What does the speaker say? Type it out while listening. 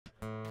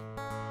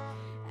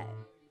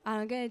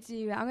I'm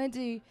gonna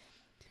do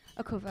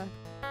a cover.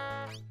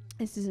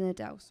 This is an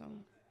Adele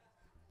song.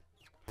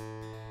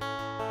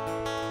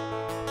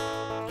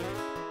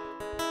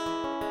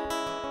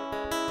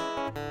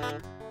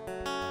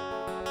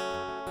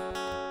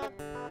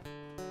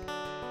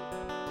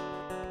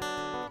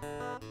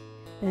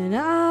 And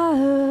I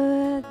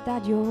heard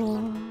that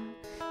you're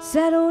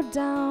settled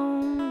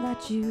down,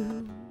 that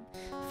you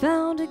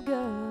found a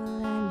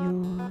girl and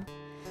you're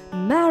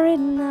married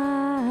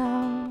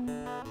now.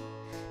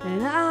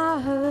 And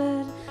I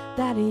heard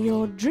that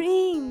your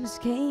dreams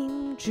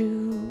came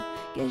true.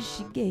 Guess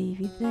she gave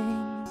you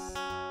things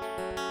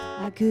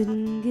I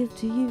couldn't give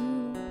to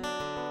you.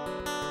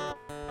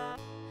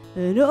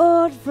 An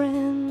old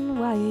friend,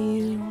 why are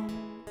you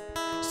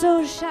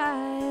so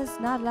shy? It's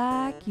not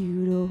like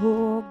you to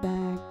hold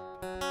back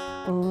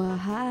or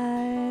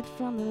hide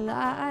from the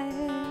light.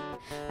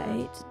 I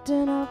hate to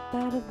turn up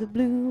out of the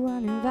blue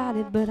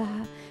uninvited, but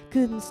I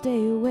couldn't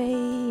stay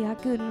away, I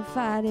couldn't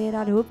fight it.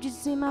 I'd hoped you'd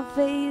see my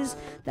face,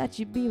 that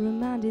you'd be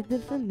reminded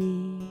that for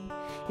me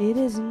it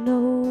isn't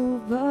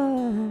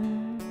over.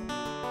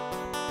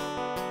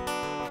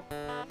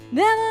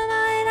 Never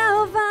mind,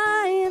 I'll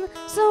find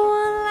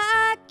someone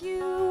like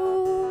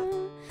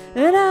you,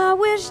 and I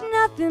wish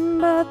nothing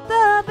but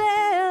the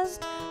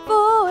best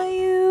for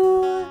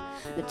you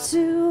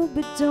too.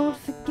 But don't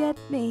forget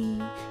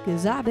me,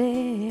 'cause I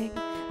beg.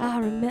 I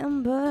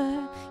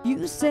remember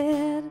you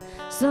said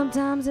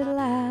sometimes it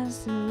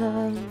lasts in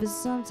love, but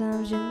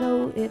sometimes you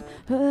know it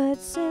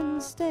hurts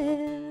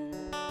instead.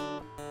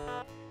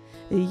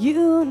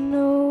 You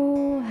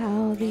know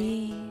how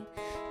the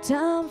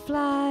time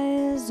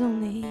flies.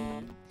 Only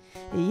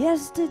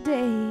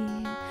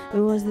yesterday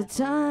it was the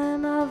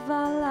time of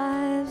our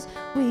lives.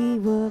 We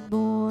were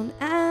born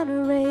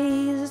and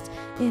raised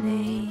in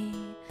a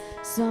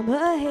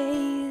summer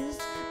haze,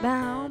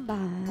 bound by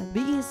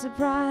be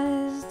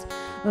surprised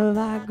of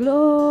our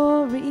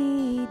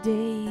glory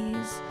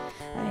days.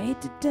 I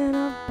hate to turn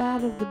up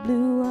out of the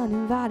blue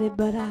uninvited,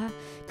 but I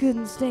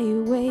couldn't stay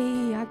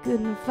away, I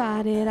couldn't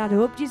fight it. I'd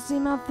hoped you'd see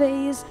my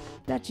face,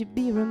 that you'd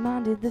be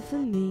reminded that for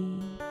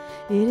me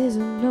it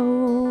isn't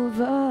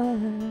over.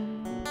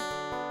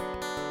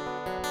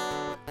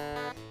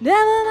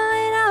 Never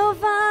mind, I'll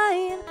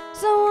find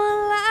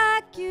someone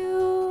like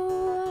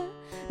you,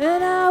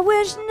 and I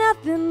wish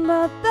nothing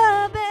but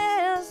the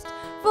best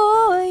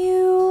for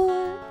you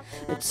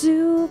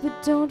too.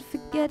 But don't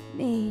forget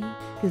me,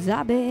 'cause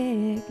I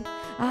beg.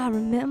 I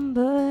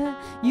remember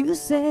you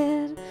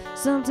said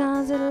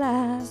sometimes it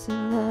lasts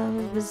in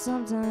love, but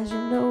sometimes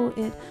you know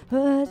it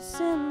hurts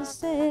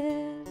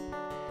instead.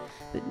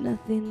 But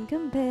nothing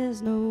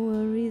compares, no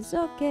worries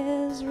or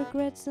cares,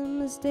 regrets and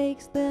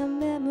mistakes, their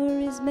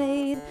memories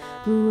made.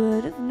 Who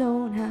would have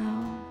known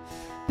how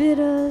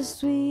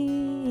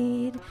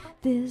bittersweet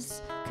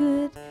this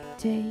could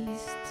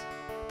taste?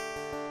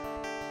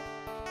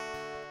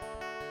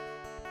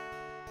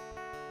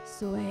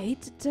 So I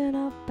hate to turn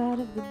up out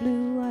of the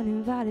blue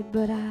uninvited,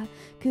 but I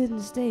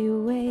couldn't stay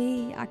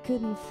away, I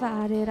couldn't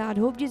fight it. I'd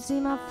hoped you'd see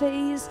my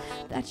face,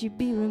 that you'd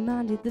be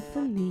reminded that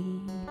for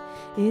me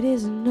it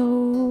isn't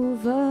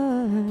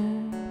over.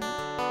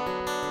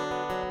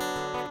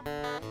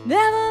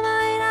 Never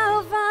mind,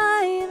 I'll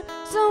find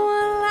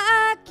someone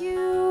like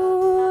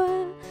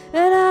you,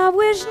 and I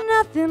wish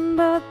nothing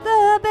but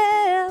the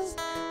best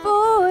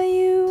for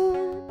you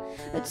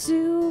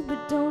too.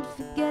 But don't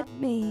forget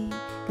me,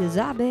 'cause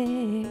I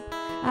beg.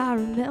 I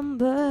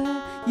remember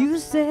you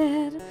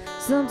said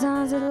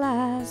sometimes it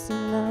lasts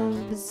in love,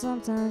 but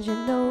sometimes you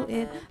know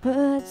it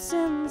hurts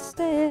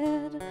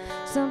instead.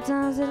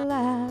 Sometimes it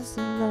lasts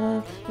in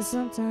love, but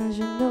sometimes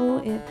you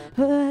know it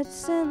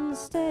hurts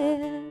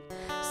instead.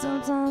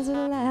 Sometimes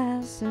it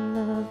lasts in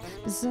love,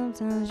 but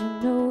sometimes you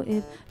know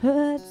it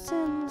hurts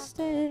instead.